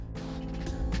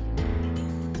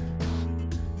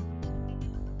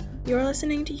You're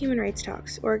listening to Human Rights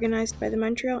Talks, organized by the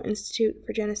Montreal Institute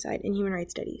for Genocide and Human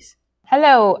Rights Studies.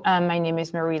 Hello, my name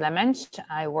is Marie Lamenche.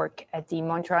 I work at the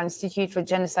Montreal Institute for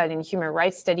Genocide and Human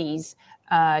Rights Studies.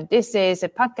 This is a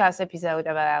podcast episode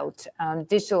about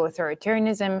digital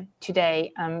authoritarianism.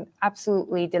 Today, I'm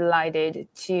absolutely delighted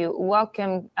to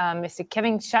welcome Mr.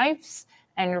 Kevin Shives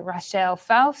and Rachel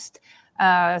Faust.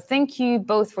 Thank you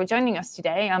both for joining us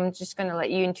today. I'm just going to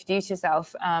let you introduce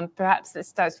yourself. Perhaps let's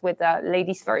start with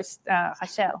ladies first.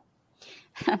 Rachel.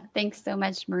 Thanks so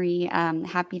much, Marie.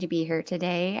 Happy to be here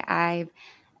today. I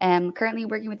am currently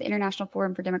working with the International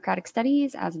Forum for Democratic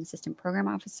Studies as an assistant program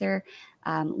officer,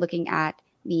 looking at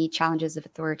the challenges of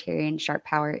authoritarian sharp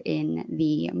power in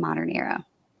the modern era.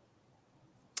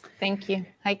 Thank you.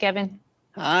 Hi, Kevin.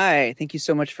 Hi, thank you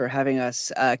so much for having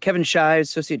us. Kevin Shives,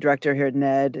 Associate Director here at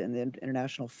NED and the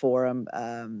International Forum,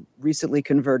 recently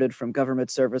converted from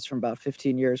government service from about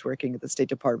 15 years working at the State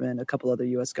Department, a couple other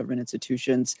U.S. government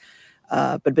institutions,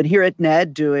 but been here at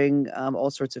NED doing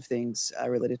all sorts of things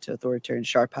related to authoritarian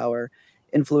sharp power,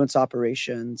 influence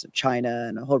operations, China,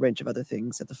 and a whole range of other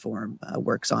things that the Forum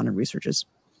works on and researches.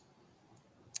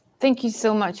 Thank you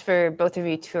so much for both of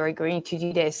you for agreeing to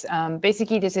do this.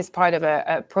 Basically, this is part of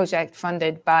a project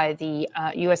funded by the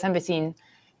U.S. Embassy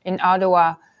in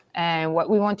Ottawa. And what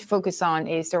we want to focus on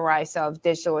is the rise of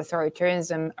digital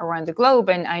authoritarianism around the globe.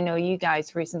 And I know you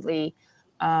guys recently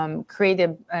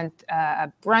created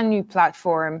a brand new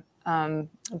platform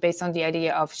based on the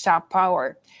idea of sharp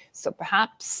power. So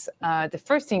perhaps the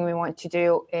first thing we want to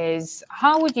do is,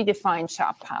 how would you define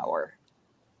sharp power?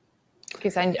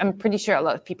 Because I'm pretty sure a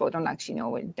lot of people don't actually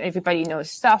know it. Everybody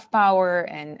knows soft power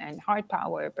and hard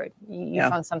power, but you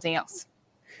found something else.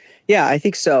 Yeah, I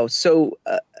think so. So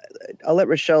I'll let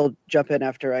Rachel jump in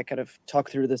after I kind of talk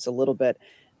through this a little bit.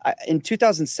 In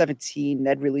 2017,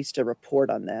 NED released a report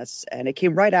on this, and it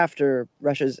came right after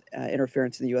Russia's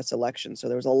interference in the U.S. election. So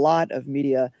there was a lot of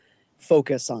media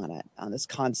focus on it, on this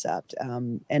concept.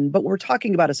 But what we're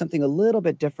talking about is something a little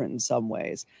bit different in some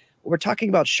ways. What we're talking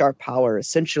about sharp power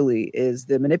essentially is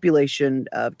the manipulation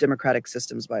of democratic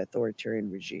systems by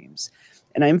authoritarian regimes.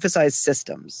 And I emphasize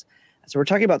systems. So we're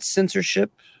talking about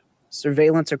censorship,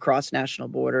 surveillance across national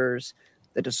borders,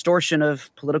 the distortion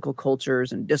of political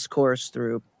cultures and discourse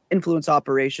through influence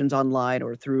operations online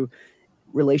or through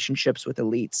relationships with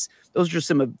elites. Those are just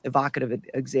some evocative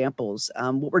examples.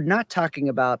 What we're not talking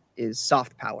about is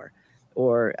soft power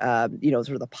or, sort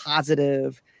of the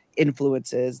positive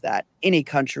influences that any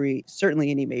country, certainly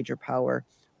any major power,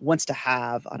 wants to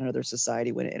have on another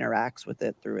society when it interacts with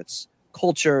it through its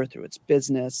culture, through its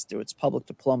business, through its public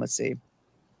diplomacy.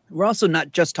 We're also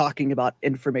not just talking about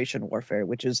information warfare,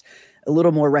 which is a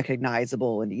little more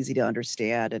recognizable and easy to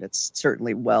understand, and it's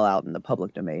certainly well out in the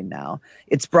public domain now.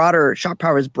 It's broader. Sharp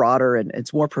power is broader and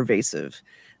it's more pervasive.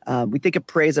 We think it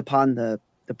preys upon the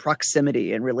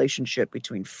proximity and relationship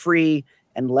between free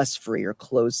and less free or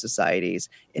closed societies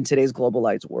in today's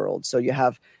globalized world. So you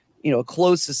have,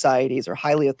 closed societies or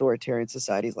highly authoritarian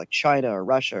societies like China or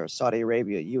Russia or Saudi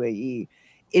Arabia, UAE,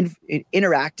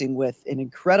 interacting with in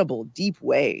incredible deep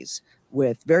ways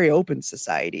with very open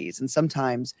societies. And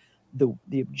sometimes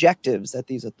the objectives that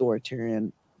these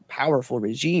authoritarian, powerful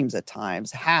regimes at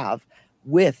times have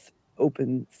with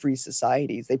open, free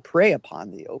societies, they prey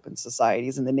upon the open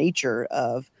societies and the nature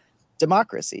of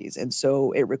democracies. And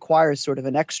so it requires sort of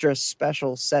an extra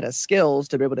special set of skills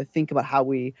to be able to think about how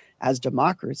we, as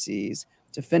democracies,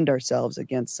 defend ourselves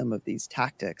against some of these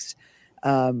tactics.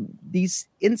 These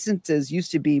instances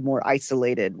used to be more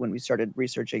isolated when we started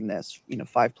researching this,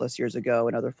 5+ years ago,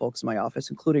 and other folks in my office,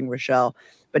 including Rachel.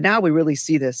 But now we really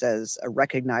see this as a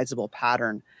recognizable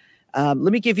pattern. Let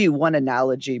me give you one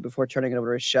analogy before turning it over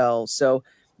to Rachel, so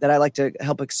that I like to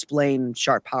help explain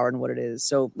sharp power and what it is.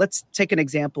 So let's take an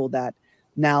example that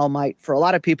now might, for a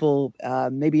lot of people,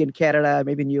 maybe in Canada,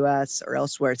 maybe in US or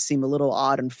elsewhere, seem a little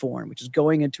odd in form, which is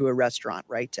going into a restaurant,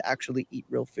 right, to actually eat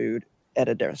real food at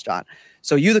a restaurant.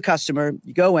 So you, the customer,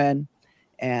 you go in,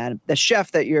 and the chef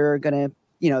that you're going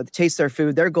to, taste their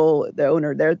food, their goal, the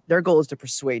owner, their goal is to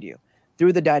persuade you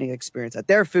through the dining experience that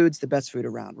their food's the best food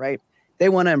around, right? They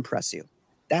want to impress you.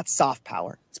 That's soft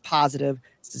power. It's positive.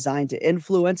 It's designed to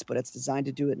influence, but it's designed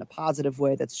to do it in a positive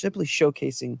way that's simply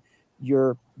showcasing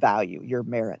your value, your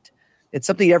merit. It's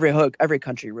something every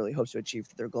country really hopes to achieve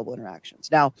through their global interactions.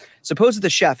 Now, suppose that the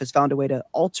chef has found a way to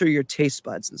alter your taste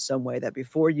buds in some way that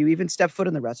before you even step foot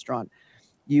in the restaurant,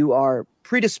 you are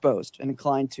predisposed and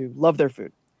inclined to love their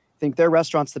food, think their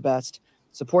restaurant's the best,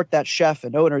 support that chef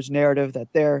and owner's narrative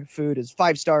that their food is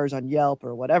 5 stars on Yelp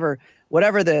or whatever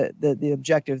the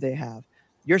objective they have.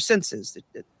 Your senses,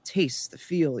 the taste, the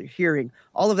feel, your hearing,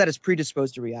 all of that is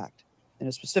predisposed to react. in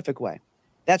a specific way.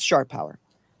 That's sharp power.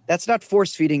 That's not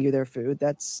force feeding you their food.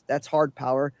 That's hard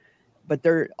power, but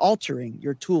they're altering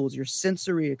your tools, your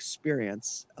sensory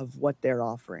experience of what they're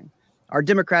offering. Our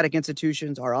democratic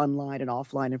institutions, our online and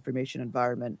offline information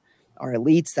environment, our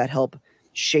elites that help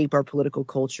shape our political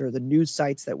culture, the news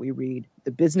sites that we read,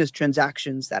 the business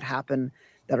transactions that happen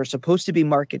that are supposed to be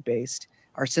market-based,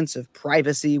 our sense of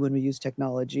privacy when we use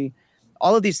technology.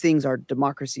 All of these things are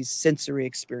democracy's sensory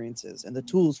experiences and the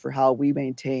tools for how we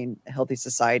maintain a healthy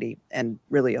society and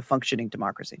really a functioning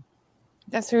democracy.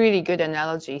 That's a really good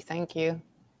analogy. Thank you.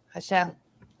 Rachelle?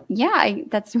 Yeah,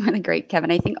 that's really great,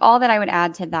 Kevin. I think all that I would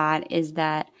add to that is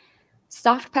that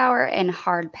soft power and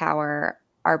hard power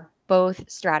are both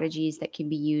strategies that can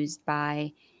be used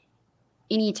by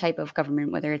any type of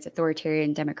government, whether it's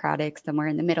authoritarian, democratic, somewhere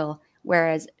in the middle,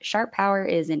 whereas sharp power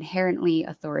is inherently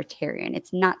authoritarian.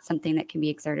 It's not something that can be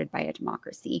exerted by a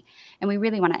democracy. And we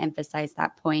really want to emphasize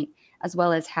that point, as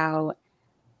well as how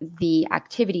the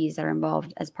activities that are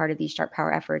involved as part of these sharp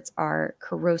power efforts are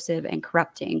corrosive and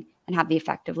corrupting and have the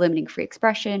effect of limiting free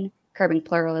expression, curbing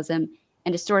pluralism,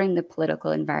 and distorting the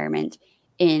political environment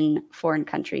in foreign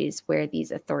countries where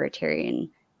these authoritarian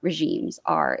regimes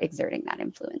are exerting that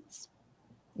influence.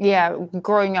 Yeah,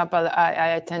 growing up, I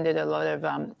attended a lot of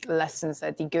lessons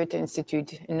at the Goethe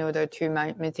Institute in order to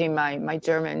maintain my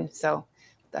German. So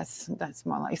that's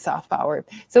more like soft power.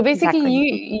 So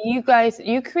basically, exactly.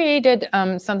 you created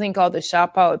something called the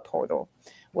Sharp Power Portal,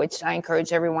 which I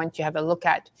encourage everyone to have a look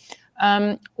at.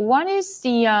 What is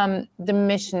the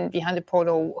mission behind the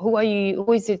portal? Who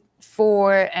is it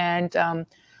for, and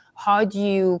how do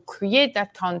you create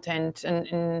that content,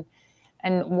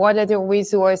 and what are the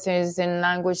resources and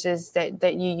languages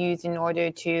that you use in order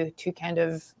to kind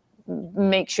of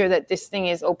make sure that this thing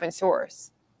is open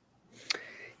source?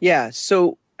 Yeah,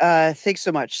 so thanks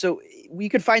so much. So we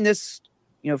could find this,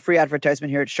 free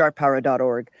advertisement here at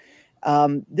sharppower.org.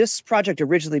 This project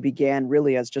originally began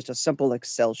really as just a simple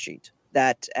Excel sheet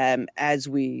that as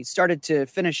we started to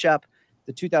finish up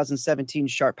the 2017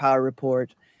 Sharp Power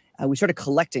Report, we started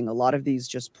collecting a lot of these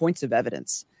just points of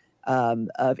evidence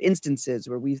of instances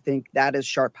where we think that is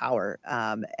sharp power.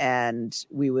 And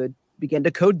we would begin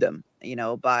to code them,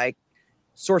 by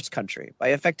source country, by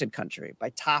affected country, by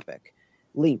topic,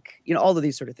 link, all of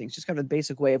these sort of things, just kind of a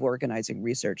basic way of organizing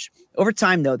research. Over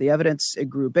time, though, the evidence, it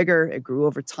grew bigger, it grew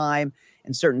over time,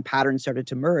 and certain patterns started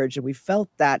to merge. And we felt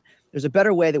that there's a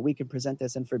better way that we can present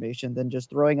this information than just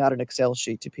throwing out an Excel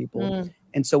sheet to people.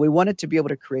 And so we wanted to be able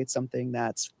to create something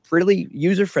that's really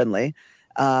user-friendly,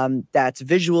 that's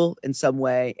visual in some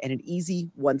way, and an easy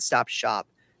one-stop shop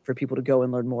for people to go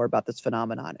and learn more about this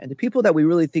phenomenon. And the people that we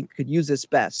really think could use this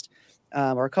best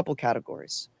are a couple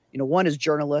categories. One is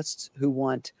journalists who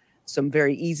want some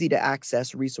very easy to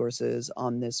access resources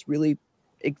on this really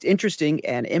interesting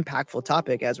and impactful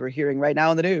topic, as we're hearing right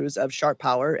now in the news, of sharp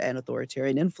power and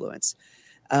authoritarian influence.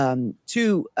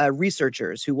 Two,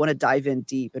 researchers who want to dive in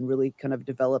deep and really kind of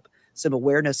develop some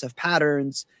awareness of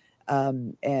patterns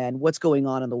and what's going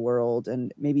on in the world,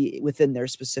 and maybe within their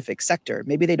specific sector.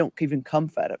 Maybe they don't even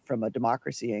come at it from a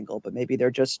democracy angle, but maybe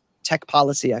they're just tech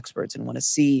policy experts and want to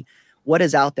see what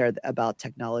is out there about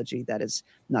technology that is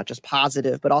not just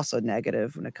positive, but also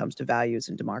negative when it comes to values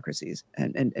and democracies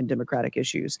and democratic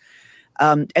issues.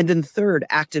 And then third,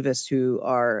 activists who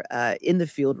are in the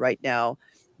field right now,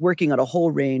 working on a whole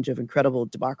range of incredible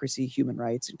democracy, human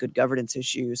rights, and good governance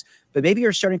issues, but maybe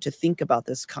you're starting to think about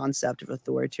this concept of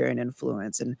authoritarian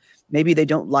influence, and maybe they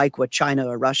don't like what China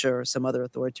or Russia or some other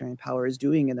authoritarian power is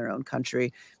doing in their own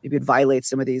country. Maybe it violates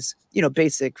some of these,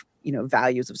 basic,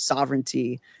 values of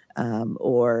sovereignty,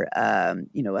 or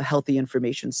a healthy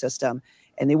information system.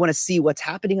 And they want to see what's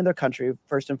happening in their country,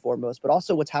 first and foremost, but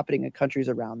also what's happening in countries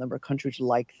around them or countries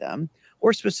like them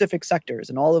or specific sectors.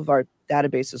 And all of our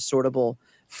database is sortable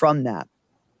from that.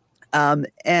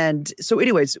 And so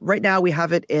anyways, right now we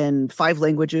have it in 5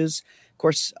 languages. Of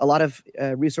course, a lot of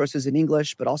resources in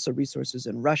English, but also resources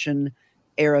in Russian,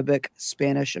 Arabic,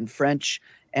 Spanish, and French.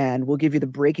 And we'll give you the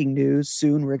breaking news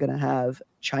soon. We're going to have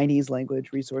Chinese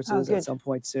language resources at some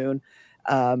point soon.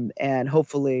 And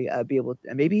hopefully be able to,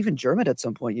 and maybe even German at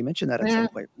some point. You mentioned that at some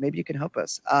point. Maybe you can help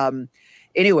us. And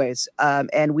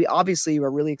we obviously are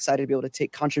really excited to be able to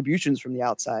take contributions from the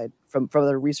outside, from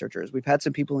other researchers. We've had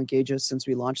some people engage us since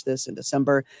we launched this in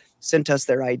December, sent us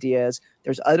their ideas.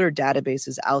 There's other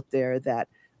databases out there that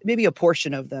maybe a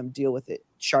portion of them deal with it,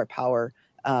 sharp power,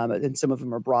 and some of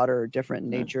them are broader or different in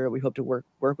nature. We hope to work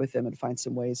with them and find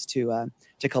some ways to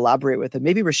collaborate with them.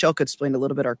 Maybe Rachelle could explain a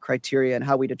little bit our criteria and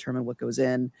how we determine what goes in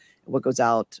and what goes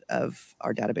out of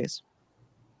our database.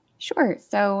 Sure.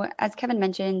 So as Kevin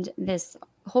mentioned, this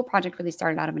whole project really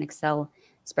started out of an Excel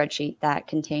spreadsheet that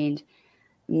contained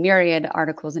myriad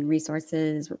articles and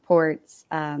resources, reports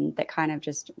that kind of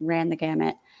just ran the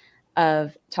gamut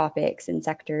of topics and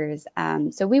sectors.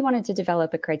 So we wanted to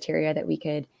develop a criteria that we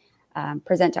could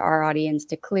present to our audience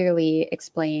to clearly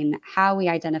explain how we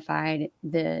identified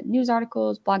the news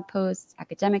articles, blog posts,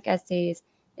 academic essays,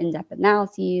 in-depth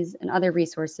analyses, and other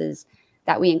resources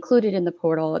that we included in the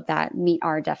portal that meet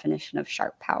our definition of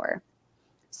sharp power.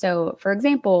 So, for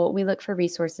example, we look for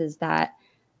resources that,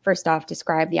 first off,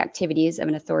 describe the activities of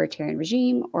an authoritarian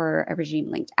regime or a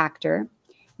regime-linked actor.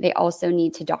 They also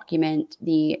need to document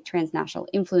the transnational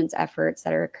influence efforts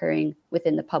that are occurring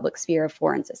within the public sphere of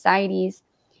foreign societies.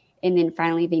 And then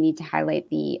finally, they need to highlight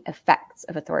the effects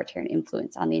of authoritarian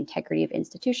influence on the integrity of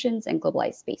institutions and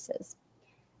globalized spaces.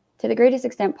 To the greatest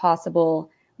extent possible,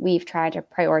 we've tried to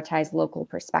prioritize local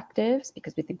perspectives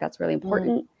because we think that's really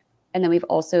important. And then we've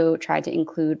also tried to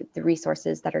include the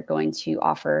resources that are going to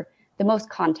offer the most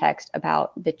context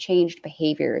about the changed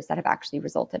behaviors that have actually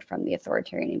resulted from the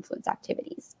authoritarian influence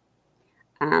activities.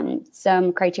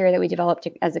 Some criteria that we developed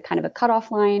as a kind of a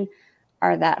cutoff line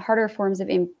are that harder forms of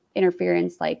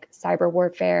interference like cyber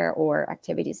warfare or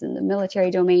activities in the military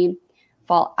domain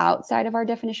fall outside of our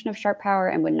definition of sharp power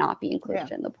and would not be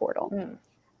included in the portal.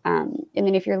 And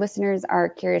then if your listeners are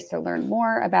curious to learn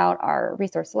more about our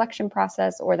resource selection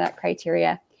process or that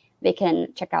criteria, they can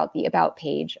check out the About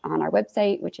page on our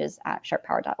website, which is at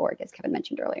sharppower.org, as Kevin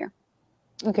mentioned earlier.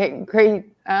 Okay, great.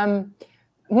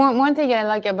 One thing I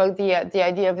like about the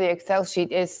idea of the Excel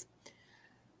sheet is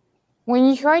when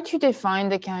you try to define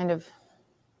the kind of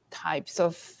types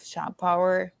of sharp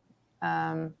power,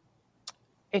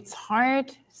 it's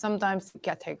hard sometimes to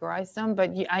categorize them,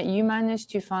 but you managed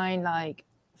to find like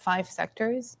 5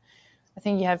 sectors. I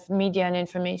think you have media and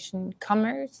information,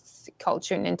 commerce,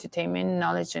 culture and entertainment,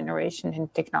 knowledge generation,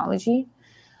 and technology.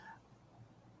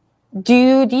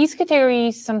 Do these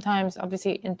categories sometimes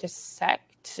obviously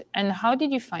intersect? And how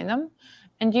did you find them?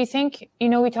 And do you think,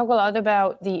 we talk a lot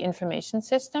about the information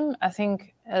system. I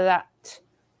think that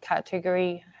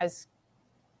category has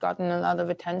gotten a lot of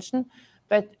attention,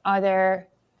 but are there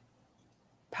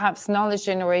perhaps knowledge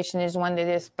generation is one that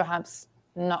is perhaps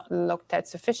not looked at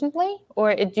sufficiently,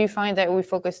 or do you find that we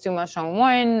focus too much on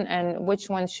one, and which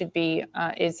one should be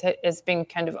is being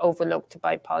kind of overlooked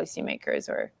by policymakers?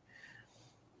 Or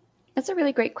that's a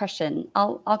really great question.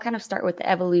 I'll kind of start with the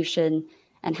evolution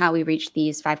and how we reached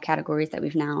these 5 categories that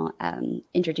we've now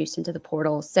introduced into the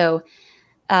portal. So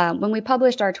when we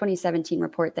published our 2017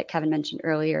 report that Kevin mentioned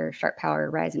earlier, Sharp Power: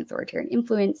 Rising Authoritarian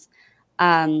Influence,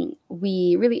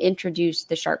 we really introduced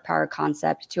the sharp power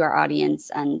concept to our audience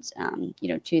and,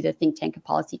 to the think tank and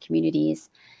policy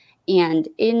communities. And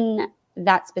in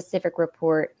that specific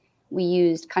report, we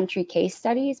used country case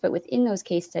studies, but within those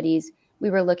case studies, we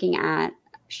were looking at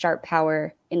sharp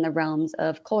power in the realms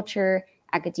of culture,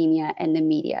 academia, and the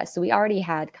media. So we already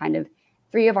had kind of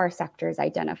 3 of our sectors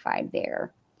identified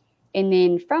there. And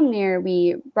then from there,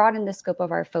 we broadened the scope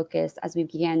of our focus as we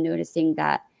began noticing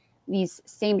that these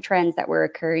same trends that were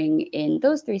occurring in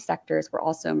those 3 sectors were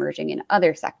also emerging in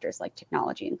other sectors like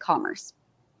technology and commerce.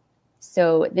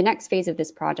 So the next phase of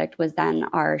this project was then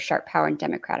our Sharp Power and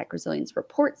Democratic Resilience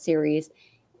report series,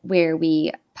 where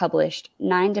we published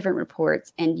 9 different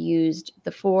reports and used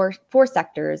the four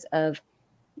sectors of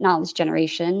knowledge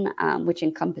generation, which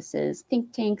encompasses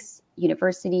think tanks,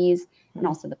 universities, and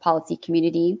also the policy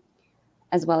community,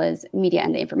 as well as media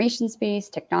and the information space,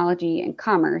 technology, and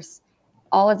commerce,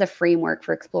 all as a framework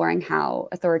for exploring how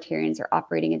authoritarians are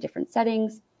operating in different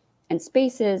settings and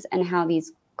spaces, and how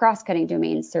these cross-cutting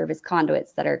domains serve as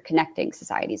conduits that are connecting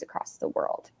societies across the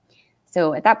world.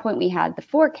 So at that point, we had the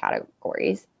 4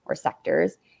 categories or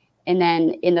sectors. And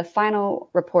then in the final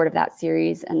report of that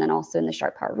series, and then also in the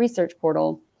Sharp Power Research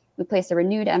Portal, we placed a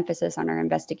renewed emphasis on our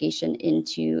investigation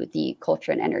into the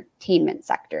culture and entertainment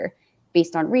sector,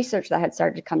 based on research that had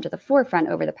started to come to the forefront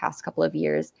over the past couple of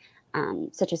years,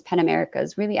 such as PEN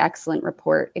America's really excellent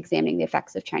report examining the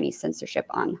effects of Chinese censorship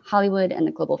on Hollywood and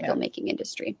the global filmmaking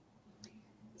industry.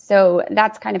 So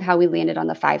that's kind of how we landed on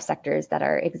the 5 sectors that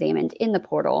are examined in the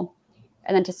portal.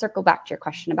 And then to circle back to your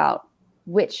question about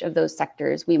which of those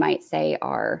sectors we might say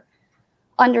are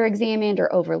under-examined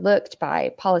or overlooked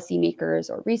by policymakers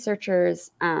or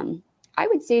researchers, I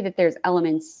would say that there's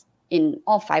elements in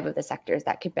all 5 of the sectors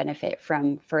that could benefit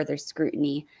from further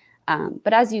scrutiny.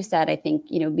 But as you said, I think,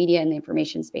 media and the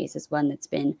information space is one that's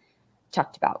been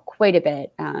talked about quite a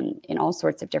bit in all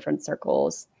sorts of different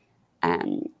circles.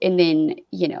 And then,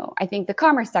 I think the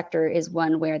commerce sector is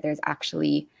one where there's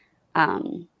actually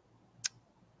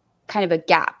kind of a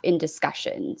gap in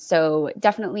discussion. So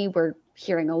definitely we're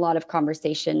hearing a lot of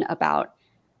conversation about,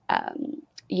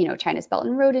 China's Belt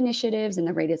and Road initiatives and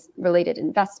the related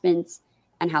investments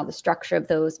and how the structure of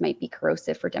those might be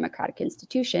corrosive for democratic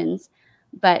institutions.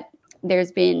 But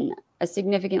there's been a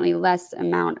significantly less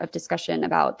amount of discussion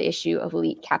about the issue of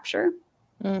elite capture,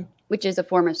 which is a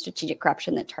form of strategic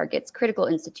corruption that targets critical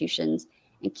institutions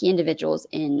and key individuals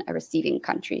in a receiving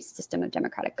country's system of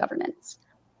democratic governance.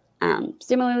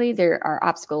 Similarly, there are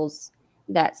obstacles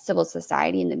that civil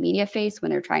society and the media face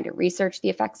when they're trying to research the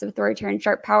effects of authoritarian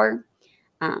sharp power.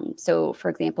 So, for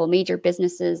example, major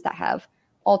businesses that have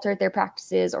altered their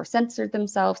practices or censored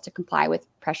themselves to comply with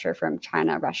pressure from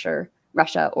China,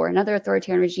 Russia, or another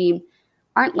authoritarian regime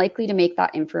aren't likely to make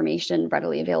that information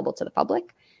readily available to the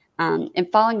public. And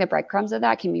following the breadcrumbs of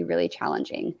that can be really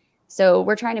challenging. So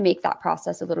we're trying to make that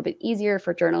process a little bit easier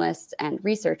for journalists and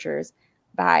researchers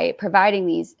by providing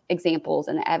these examples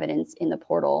and the evidence in the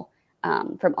portal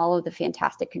from all of the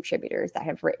fantastic contributors that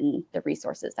have written the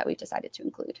resources that we've decided to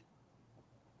include.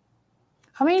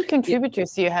 How many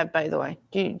contributors do you have, by the way?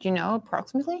 Do you know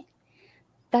approximately?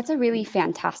 That's a really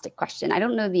fantastic question. I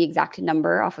don't know the exact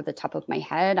number off of the top of my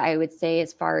head. I would say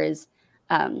as far as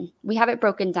we have it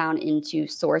broken down into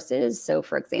sources. So,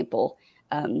 for example,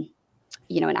 an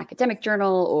academic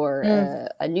journal or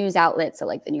a news outlet, so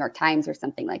like the New York Times or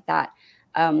something like that.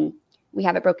 We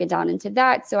have it broken down into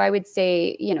that. So I would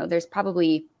say, there's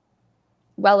probably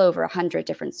well over 100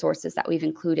 different sources that we've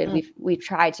included. We've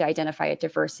tried to identify a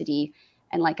diversity.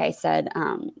 And like I said,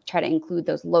 try to include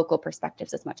those local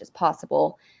perspectives as much as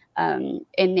possible. And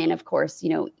then, of course,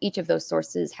 each of those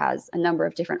sources has a number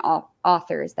of different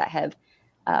authors that have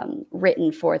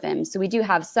written for them. So we do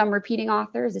have some repeating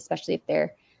authors, especially if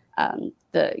they're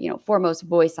the foremost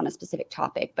voice on a specific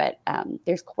topic. But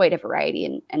there's quite a variety,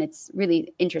 and it's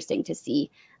really interesting to see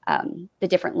the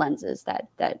different lenses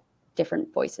that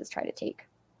different voices try to take.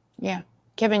 Yeah.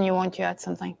 Kevin, you want to add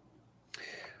something?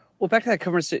 Well, back to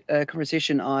that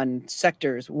conversation on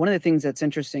sectors, one of the things that's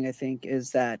interesting, I think, is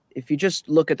that if you just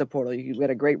look at the portal, you get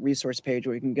a great resource page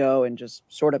where you can go and just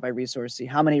sort it by resource, see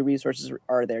how many resources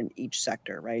are there in each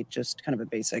sector, right? Just kind of a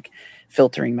basic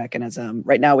filtering mechanism.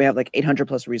 Right now, we have like 800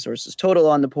 plus resources total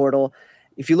on the portal.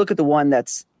 If you look at the one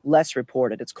that's less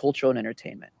reported, it's cultural and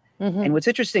entertainment. Mm-hmm. And what's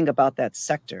interesting about that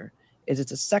sector is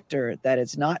it's a sector that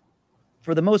is not,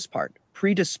 for the most part,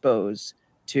 predisposed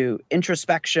to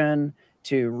introspection,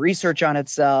 to research on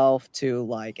itself, to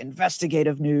like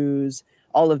investigative news,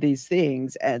 all of these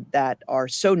things, and that are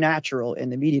so natural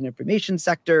in the media and information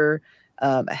sector,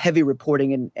 heavy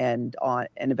reporting and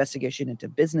investigation into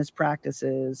business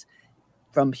practices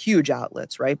from huge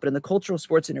outlets, right? But in the cultural,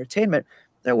 sports, entertainment,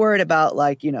 they're worried about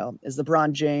is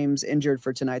LeBron James injured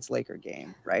for tonight's Laker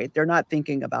game, right? They're not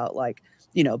thinking about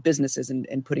businesses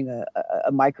and putting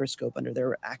a microscope under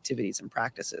their activities and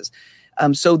practices.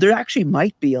 So there actually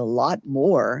might be a lot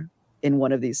more in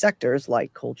one of these sectors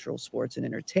like cultural, sports, and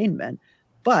entertainment,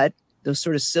 but those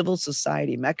sort of civil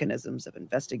society mechanisms of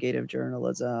investigative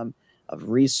journalism, of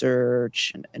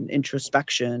research and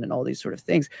introspection and all these sort of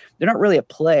things, they're not really at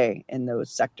play in those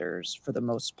sectors for the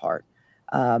most part.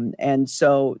 And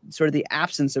so sort of the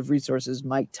absence of resources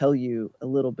might tell you a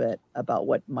little bit about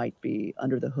what might be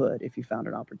under the hood if you found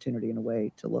an opportunity in a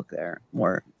way to look there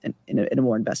more in a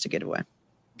more investigative way.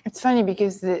 It's funny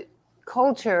because the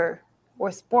culture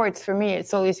or sports, for me,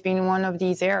 it's always been one of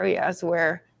these areas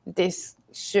where this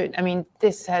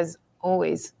has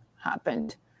always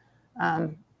happened.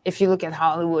 If you look at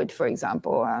Hollywood, for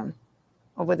example,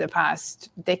 over the past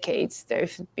decades,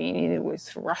 there's been, it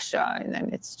was Russia and then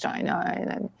it's China and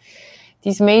then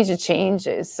these major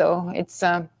changes. So it's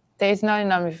there's not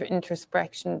enough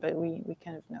introspection, but we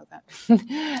kind of know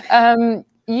that.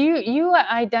 You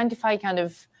identify kind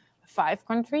of 5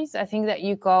 countries, I think, that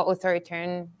you call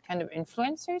authoritarian kind of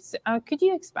influencers. Could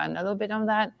you expand a little bit on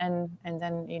that? And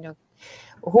then,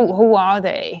 who are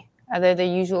they? Are they the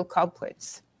usual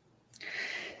culprits?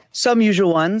 Some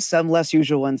usual ones, some less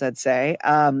usual ones, I'd say.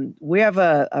 We have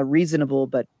a reasonable,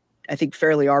 but I think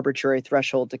fairly arbitrary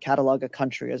threshold to catalog a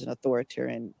country as an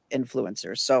authoritarian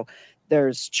influencer. So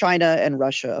there's China and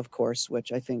Russia, of course,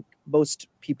 which I think most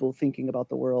people thinking about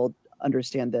the world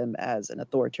understand them as an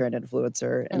authoritarian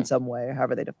influencer in some way,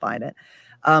 however they define it.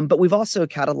 But we've also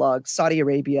cataloged Saudi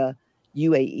Arabia,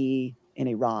 UAE, and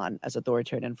Iran as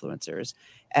authoritarian influencers.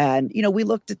 And, we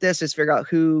looked at this to figure out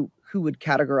who would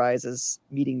categorize as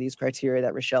meeting these criteria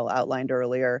that Rochelle outlined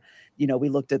earlier. We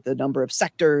looked at the number of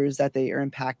sectors that they are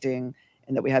impacting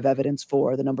and that we have evidence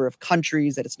for, the number of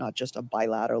countries, that it's not just a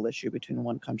bilateral issue between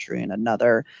one country and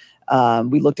another.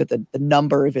 We looked at the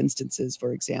number of instances,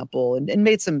 for example, and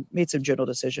made some general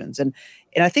decisions. And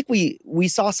I think we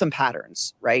saw some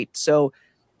patterns, right? So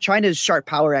China's sharp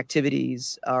power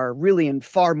activities are really in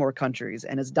far more countries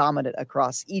and is dominant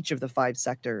across each of the 5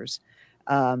 sectors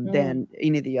than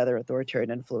any of the other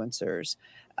authoritarian influencers.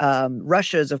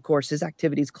 Russia's, of course, his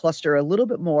activities cluster a little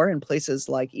bit more in places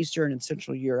like Eastern and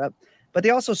Central Europe, but they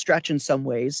also stretch in some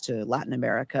ways to Latin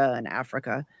America and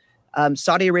Africa.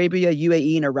 Saudi Arabia,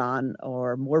 UAE, and Iran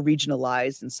are more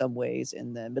regionalized in some ways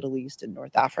in the Middle East and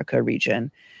North Africa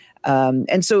region.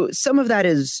 And so some of that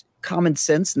is common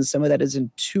sense and some of that is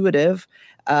intuitive.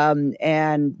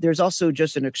 And there's also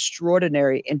just an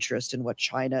extraordinary interest in what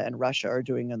China and Russia are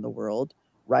doing in the world,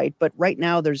 right? But right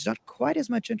now, there's not quite as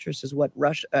much interest as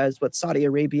what Saudi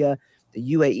Arabia,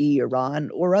 the UAE, Iran,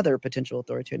 or other potential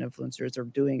authoritarian influencers are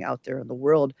doing out there in the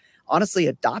world, honestly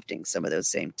adopting some of those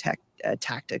same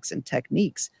tactics and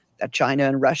techniques that China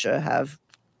and Russia have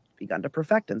begun to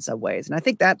perfect in some ways. And I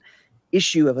think that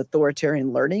issue of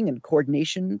authoritarian learning and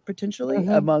coordination potentially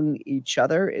among each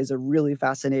other is a really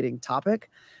fascinating topic.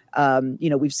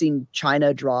 We've seen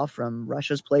China draw from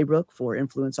Russia's playbook for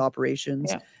influence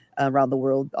operations around the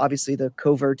world. Obviously, the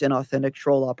covert, inauthentic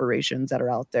troll operations that are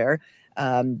out there.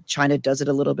 China does it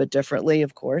a little bit differently,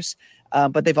 of course,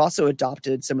 but they've also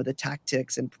adopted some of the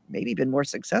tactics and maybe been more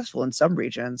successful in some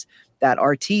regions that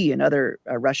RT and other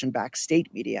Russian-backed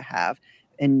state media have.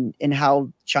 In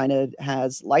how China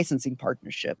has licensing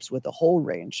partnerships with a whole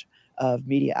range of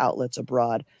media outlets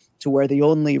abroad, to where the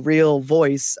only real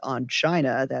voice on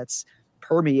China that's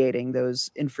permeating those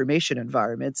information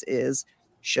environments is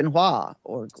Xinhua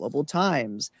or Global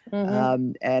Times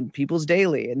and People's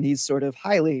Daily, and these sort of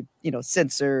highly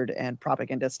censored and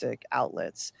propagandistic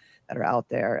outlets that are out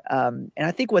there. And I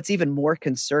think what's even more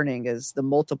concerning is the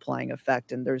multiplying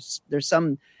effect. And there's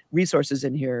some resources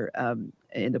in here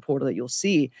in the portal that you'll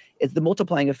see, is the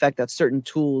multiplying effect that certain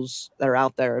tools that are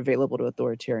out there are available to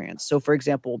authoritarians. So, for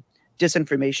example,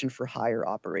 disinformation for hire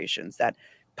operations, that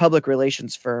public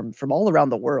relations firm from all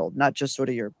around the world, not just sort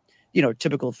of your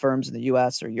typical firms in the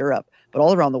US or Europe, but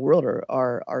all around the world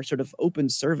are sort of open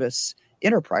service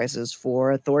enterprises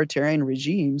for authoritarian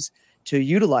regimes to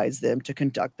utilize them to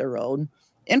conduct their own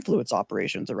influence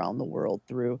operations around the world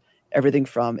through everything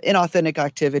from inauthentic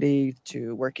activity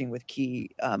to working with key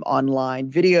online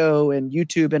video and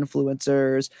YouTube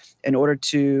influencers in order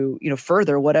to,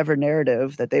 further whatever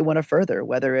narrative that they want to further,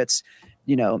 whether it's,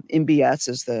 MBS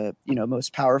is the,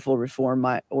 most powerful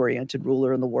reform-oriented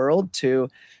ruler in the world, to,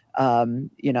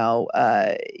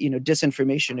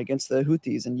 disinformation against the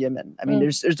Houthis in Yemen. I mean,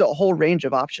 there's a whole range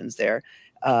of options there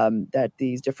that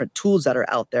these different tools that are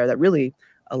out there that really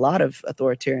a lot of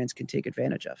authoritarians can take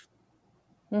advantage of.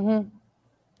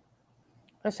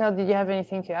 Rochelle, did you have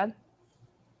anything to add?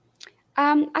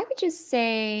 I would just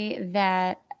say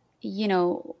that,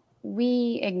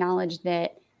 we acknowledge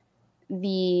that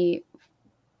the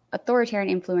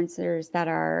authoritarian influencers that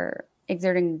are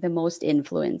exerting the most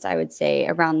influence, I would say,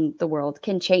 around the world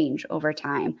can change over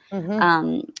time.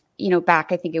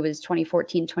 Back, I think it was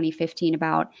 2014, 2015,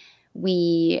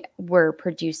 we were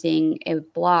producing a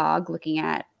blog looking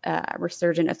at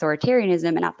resurgent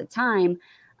authoritarianism. And at the time,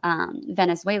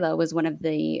 Venezuela was one of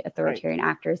the authoritarian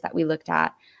actors that we looked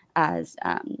at as,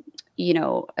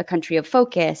 a country of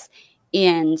focus.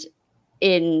 And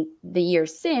in the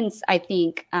years since, I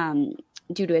think,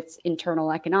 due to its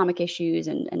internal economic issues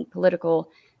and political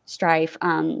strife,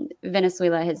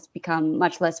 Venezuela has become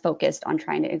much less focused on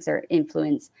trying to exert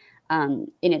influence in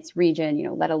its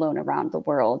region, let alone around the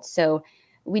world. So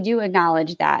we do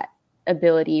acknowledge that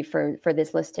ability for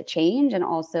this list to change, and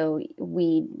also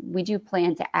we do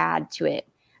plan to add to it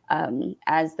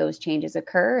as those changes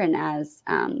occur, and as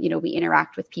we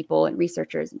interact with people and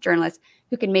researchers and journalists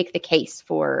who can make the case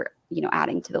for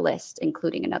adding to the list,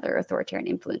 including another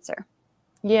authoritarian influencer.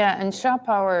 Yeah, and sharp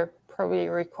power probably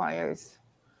requires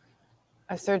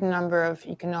a certain number of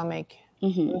economic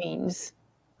means.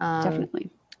 Definitely.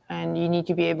 And you need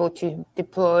to be able to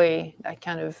deploy that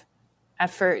kind of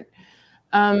effort.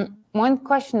 One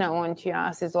question I want to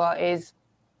ask as well is,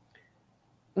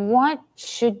 what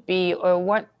should be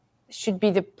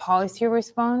the policy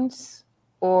response,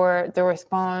 or the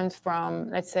response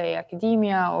from, let's say,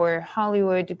 academia or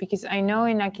Hollywood? Because I know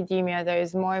in academia there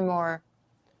is more and more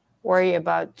worry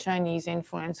about Chinese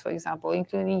influence, for example,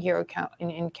 including here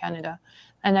in Canada.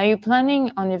 And are you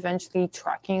planning on eventually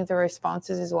tracking the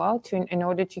responses as well, in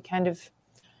order to kind of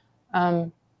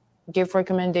give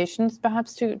recommendations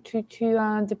perhaps to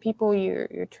the people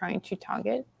you're trying to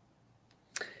target?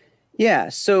 Yeah,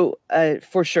 so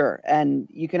for sure. And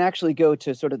you can actually go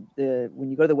to sort of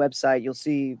when you go to the website, you'll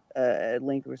see a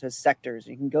link where it says sectors.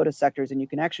 You can go to sectors and you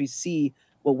can actually see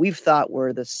what we've thought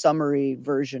were the summary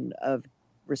version of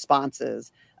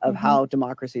responses of how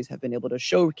democracies have been able to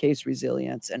showcase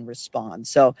resilience and respond.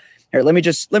 So here, let me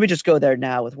just go there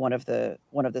now with one of the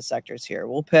sectors here.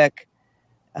 We'll pick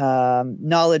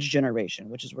knowledge generation,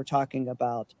 which is we're talking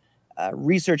about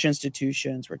research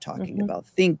institutions, we're talking about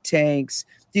think tanks,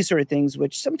 these sort of things,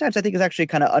 which sometimes I think is actually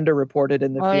kind of underreported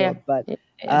in the field, but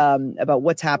about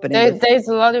what's happening. There's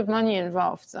a lot of money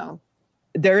involved, so.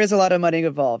 There is a lot of money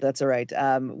involved, that's all right.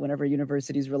 Whenever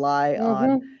universities rely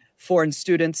on foreign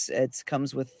students, it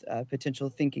comes with potential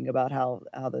thinking about how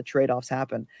the trade-offs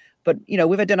happen. But,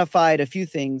 we've identified a few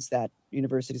things that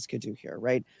universities could do here,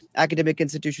 right? Academic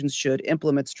institutions should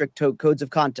implement strict codes of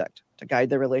conduct to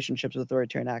guide their relationships with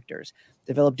authoritarian actors,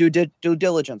 develop due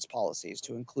diligence policies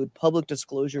to include public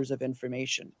disclosures of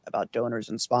information about donors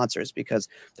and sponsors, because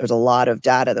there's a lot of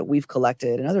data that we've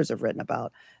collected and others have written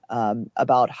about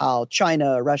how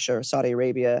China, Russia, or Saudi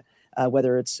Arabia,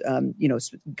 whether it's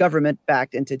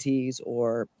government-backed entities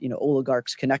or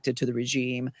oligarchs connected to the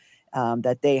regime,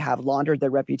 that they have laundered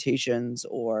their reputations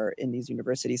or in these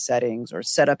university settings or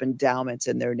set up endowments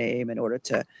in their name in order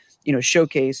to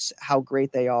showcase how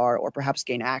great they are or perhaps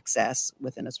gain access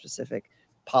within a specific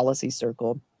policy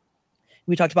circle.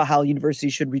 We talked about how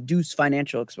universities should reduce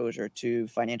financial exposure to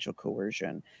financial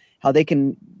coercion, how they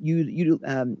can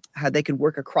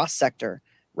work across sector,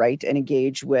 right, and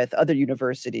engage with other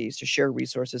universities to share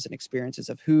resources and experiences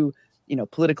of who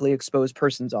politically exposed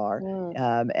persons are,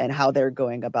 and how they're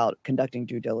going about conducting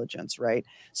due diligence, right?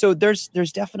 So there's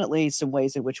definitely some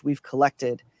ways in which we've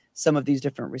collected some of these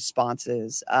different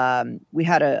responses. We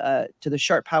had to the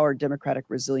Sharp Power Democratic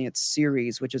Resilience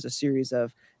series, which is a series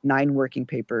of 9 working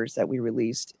papers that we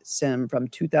released from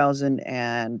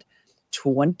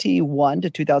 2021 to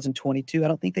 2022. I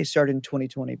don't think they started in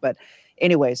 2020, but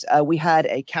anyways, we had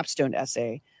a capstone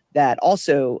essay that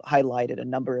also highlighted a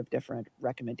number of different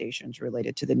recommendations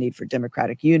related to the need for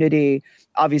democratic unity.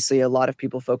 Obviously, a lot of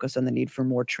people focus on the need for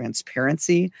more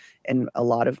transparency and a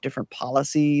lot of different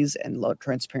policies and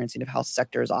transparency of how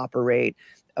sectors operate,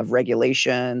 of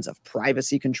regulations, of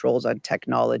privacy controls on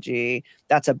technology.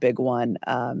 That's a big one.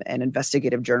 And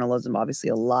investigative journalism, obviously,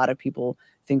 a lot of people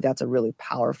think that's a really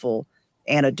powerful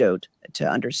antidote to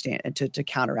understand and to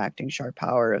counteracting sharp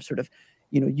power of sort of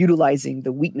utilizing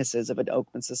the weaknesses of an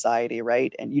open society,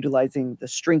 right? And utilizing the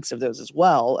strengths of those as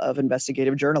well of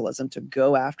investigative journalism to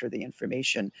go after the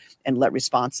information and let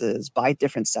responses by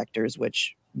different sectors,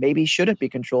 which maybe shouldn't be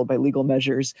controlled by legal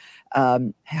measures,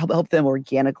 help them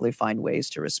organically find ways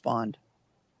to respond.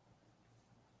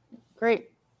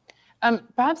 Great.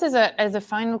 Perhaps as a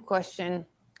final question,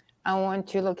 I want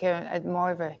to look at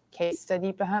more of a case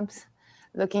study, perhaps.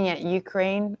 Looking at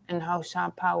Ukraine and how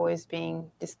sharp power is being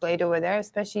displayed over there,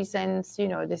 especially since,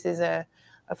 this is a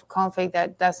conflict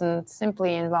that doesn't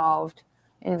simply involve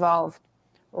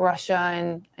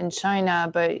Russia and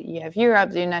China, but you have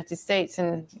Europe, the United States,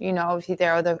 and, obviously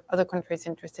there are other countries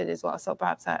interested as well. So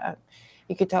perhaps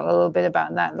you could talk a little bit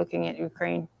about that, looking at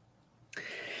Ukraine.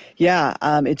 Yeah,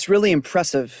 it's really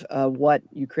impressive what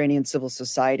Ukrainian civil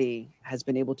society has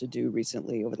been able to do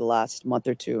recently over the last month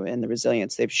or two, and the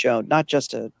resilience they've shown, not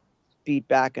just to beat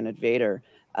back an invader,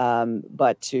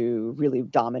 but to really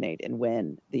dominate and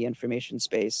win the information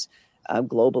space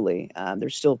globally.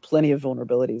 There's still plenty of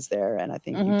vulnerabilities there, and I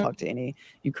think you talk to any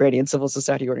Ukrainian civil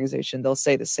society organization, they'll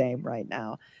say the same right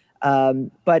now.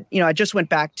 But I just went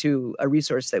back to a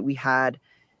resource that we had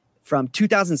from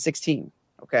 2016.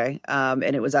 Okay. And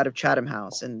it was out of Chatham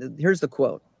House. And here's the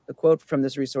quote. The quote from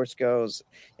this resource goes,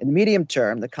 "In the medium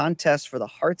term, the contest for the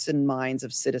hearts and minds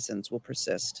of citizens will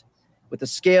persist, with the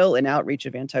scale and outreach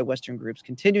of anti-Western groups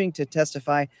continuing to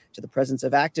testify to the presence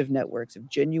of active networks of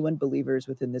genuine believers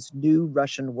within this new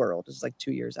Russian world." This is like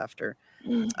 2 years after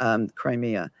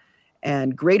Crimea.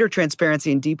 And greater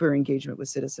transparency and deeper engagement with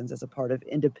citizens as a part of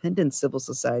independent civil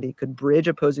society could bridge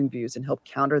opposing views and help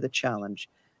counter the challenge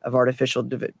of artificial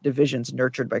divisions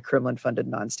nurtured by Kremlin-funded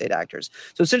non-state actors.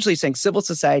 So essentially saying civil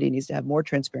society needs to have more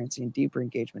transparency and deeper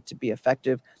engagement to be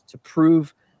effective, to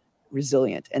prove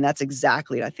resilient. And that's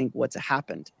exactly, I think, what's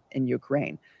happened in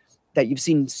Ukraine, that you've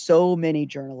seen so many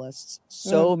journalists,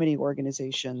 so many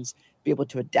organizations be able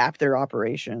to adapt their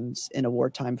operations in a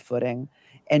wartime footing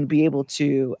and be able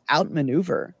to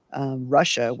outmaneuver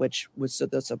Russia, which was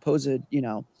the supposed,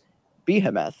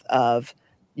 behemoth of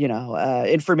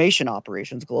information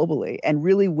operations globally, and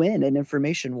really win an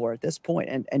information war at this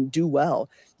point and do well.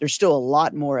 There's still a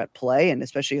lot more at play, and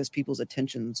especially as people's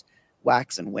attentions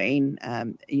wax and wane,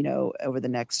 over the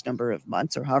next number of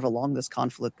months or however long this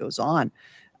conflict goes on.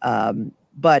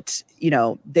 But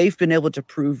they've been able to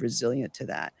prove resilient to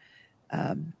that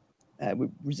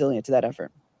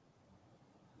effort.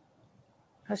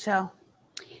 Rochelle.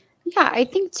 Yeah, I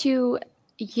think too,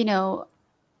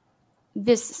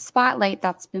 this spotlight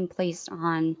that's been placed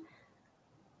on,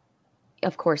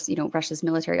 of course, Russia's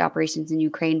military operations in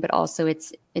Ukraine, but also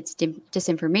its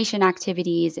disinformation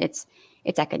activities, its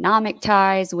economic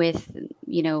ties with,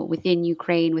 within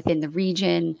Ukraine, within the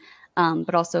region,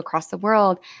 but also across the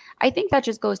world. I think that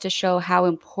just goes to show how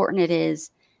important it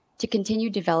is to continue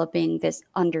developing this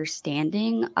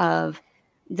understanding of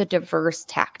the diverse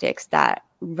tactics that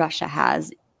Russia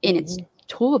has in its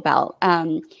tool belt.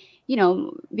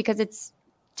 Because it's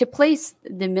to place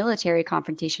the military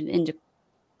confrontation into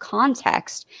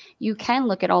context, you can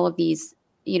look at all of these,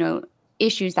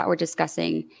 issues that we're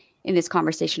discussing in this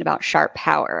conversation about sharp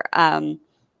power.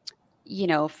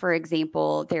 For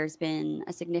example, there's been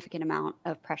a significant amount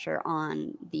of pressure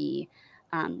on the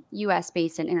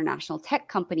US-based and international tech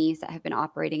companies that have been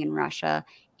operating in Russia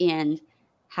and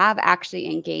have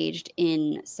actually engaged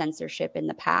in censorship in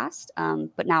the past,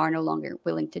 but now are no longer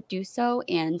willing to do so,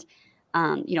 and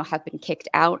have been kicked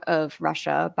out of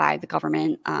Russia by the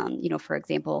government. For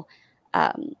example,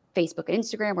 Facebook and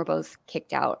Instagram were both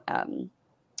kicked out,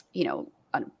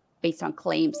 based on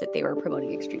claims that they were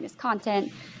promoting extremist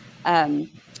content. And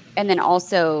then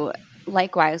also,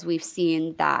 likewise, we've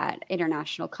seen that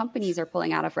international companies are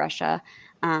pulling out of Russia,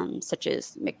 such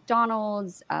as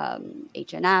McDonald's,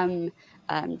 H&M,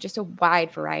 just a wide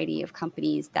variety of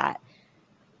companies that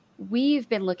we've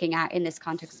been looking at in this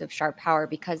context of sharp power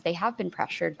because they have been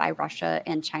pressured by Russia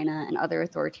and China and other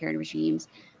authoritarian regimes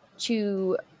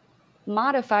to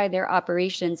modify their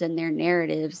operations and their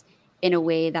narratives in a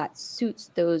way that suits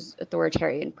those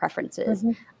authoritarian preferences.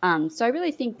 So I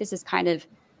really think this is kind of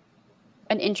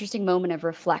an interesting moment of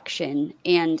reflection.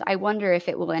 And I wonder if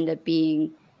it will end up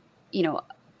being,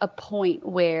 a point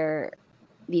where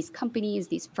these companies,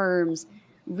 these firms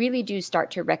really do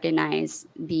start to recognize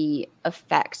the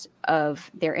effects of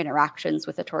their interactions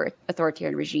with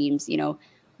authoritarian regimes,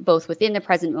 both within the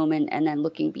present moment and then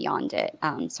looking beyond it.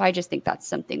 So I just think that's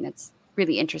something that's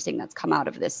really interesting that's come out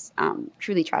of this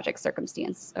truly tragic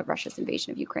circumstance of Russia's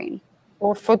invasion of Ukraine.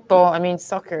 Or football,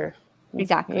 soccer.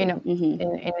 Exactly.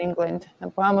 In England.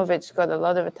 Abramovich got a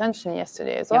lot of attention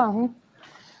yesterday as well.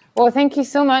 Well, thank you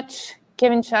so much,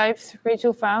 Kevin Shives,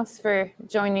 Rachel Faust, for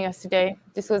joining us today.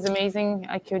 This was amazing.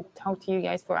 I could talk to you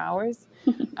guys for hours.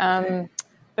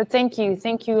 But thank you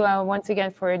once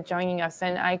again for joining us.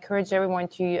 And I encourage everyone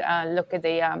to look at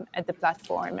the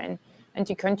platform and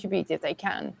to contribute if they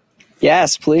can.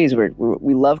 Yes, please.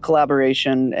 We love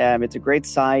collaboration. It's a great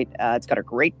site. It's got a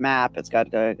great map. It's got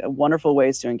wonderful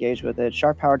ways to engage with it.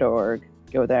 Sharppower.org.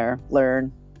 Go there,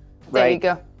 learn. There you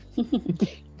go.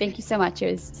 Thank you so much.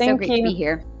 It was so great to be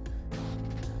here.